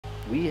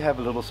we have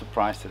a little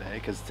surprise today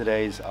because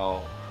today's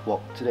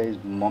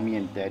mommy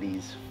and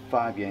daddy's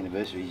 5-year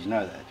anniversary. You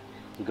know that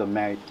we got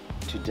married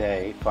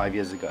today 5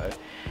 years ago.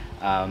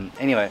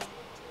 Anyway,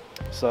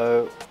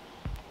 so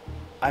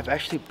I've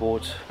actually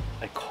bought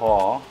a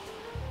car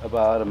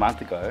about a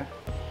month ago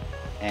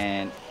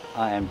and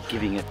I am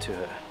giving it to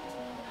her.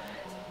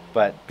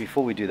 But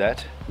before we do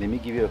that, let me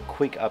give you a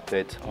quick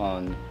update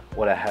on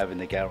what I have in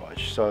the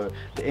garage. So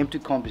the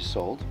M2 Comp is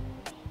sold,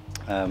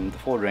 the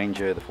Ford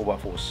Ranger, the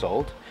 4x4 is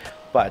sold,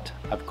 but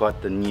I've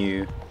got the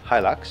new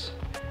Hilux.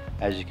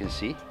 As you can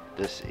see,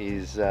 this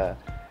is the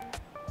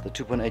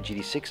 2.8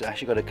 GD6. I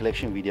actually got a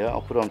collection video,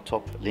 I'll put it on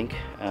top link,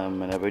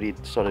 and I've already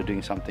started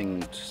doing some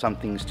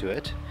things to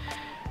it.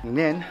 And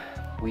then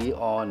we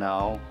are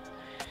now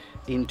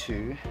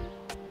into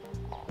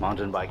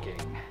mountain biking.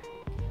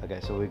 Okay,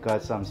 so we've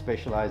got some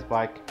specialized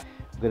bike.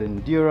 We've got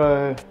an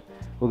Enduro,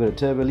 we've got a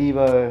Turbo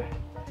Levo,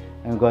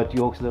 and we've got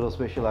York's little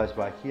specialized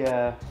bike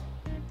here.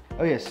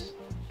 Oh yes,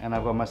 and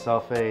I've got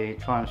myself a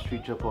Triumph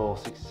Street Triple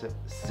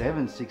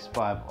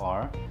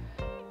 765R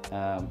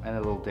and a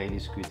little daily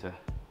scooter.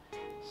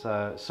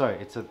 So sorry,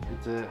 it's a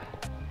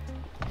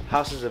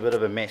house is a bit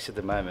of a mess at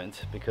the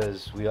moment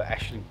because we are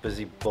actually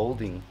busy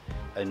building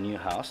a new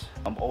house.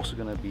 I'm also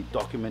going to be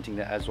documenting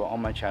that as well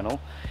on my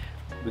channel.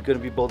 We're going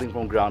to be building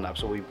from ground up,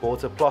 so we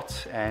bought a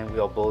plot and we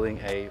are building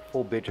a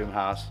 4-bedroom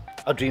house,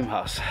 a dream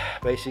house,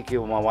 basically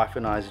my wife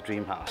and I's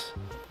dream house.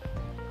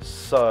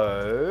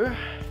 So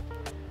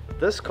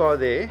this car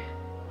there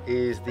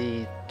is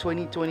the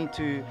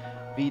 2022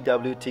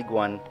 VW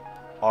Tiguan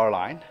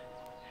R-Line.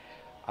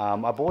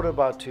 I bought it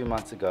about 2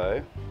 months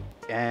ago,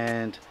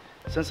 and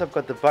since I've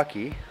got the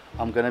bucky,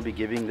 I'm going to be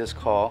giving this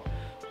car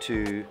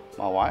to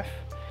my wife.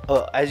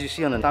 As you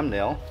see on the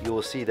thumbnail, you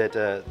will see that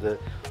the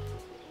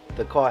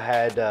car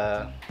had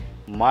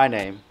my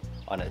name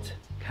on it.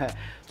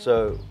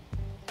 So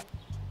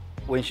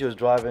when she was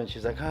driving,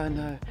 she's like, oh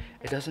no,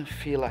 it doesn't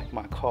feel like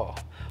my car.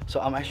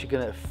 So I'm actually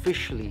going to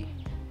officially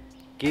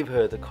give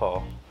her the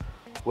car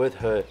with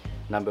her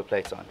number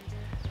plates on.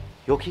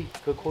 Yorkie,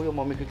 go call your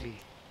mommy quickly.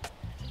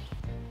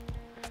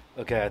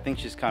 Okay, I think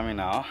she's coming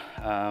now.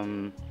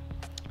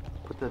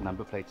 Put the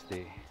number plates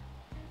there,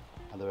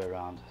 other way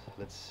around.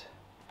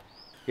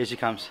 Here she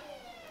comes.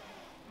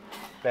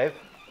 Babe,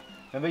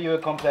 remember you were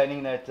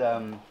complaining that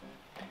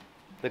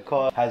the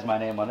car has my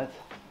name on it?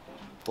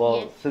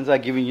 Well, yes. Since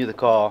I've given you the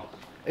car,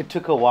 it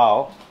took a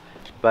while,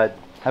 but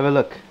have a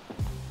look.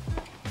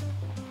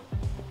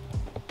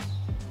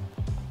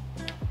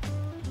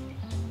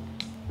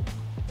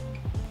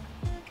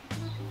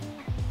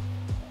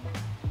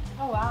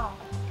 Oh wow.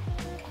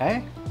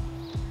 Hey?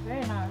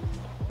 Very nice.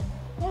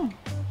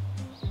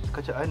 It's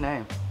got your own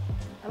name.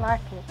 I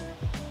like it.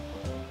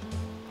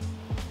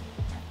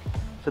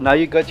 So now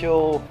you got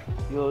your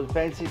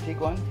fancy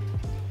Tiguan?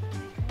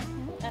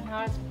 And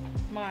how is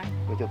mine?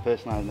 With your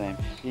personalized name.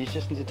 You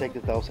just need to take the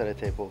tail setter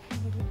tape off.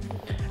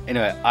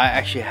 Anyway, I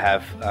actually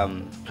have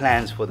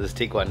plans for this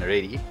Tiguan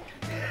already.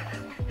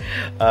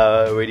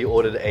 Already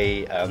ordered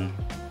a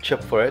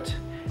chip for it,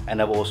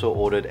 and I've also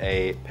ordered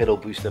a pedal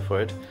booster for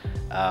it.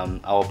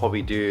 I will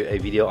probably do a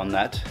video on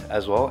that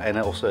as well, and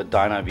also a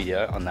dyno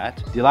video on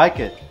that. Do you like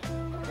it?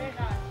 Very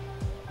nice.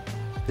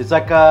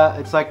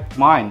 It's like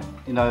mine,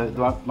 you know,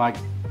 my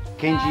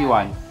Kenji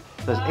one.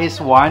 So it's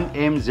S1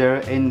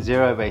 M0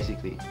 N0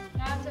 basically.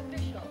 Now it's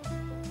official.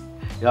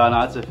 Yeah,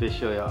 now it's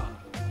official, yeah.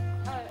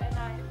 Oh, and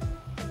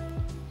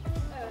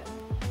yeah.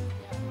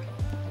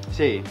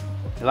 See,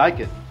 you like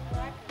it? I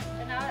like it.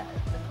 And now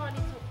the car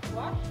needs to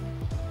wash?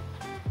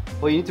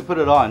 Well, you need to put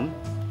it on.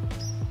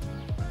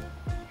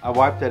 I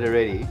wiped it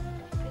already.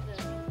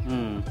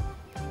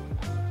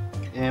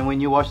 And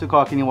when you wash the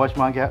car, can you wash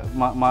my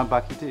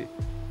bucky too?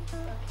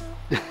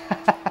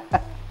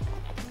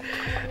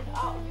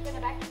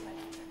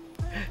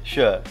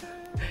 Sure.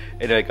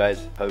 Anyway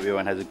guys, hope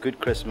everyone has a good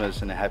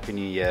Christmas and a happy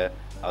new year.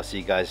 I'll see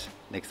you guys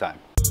next time.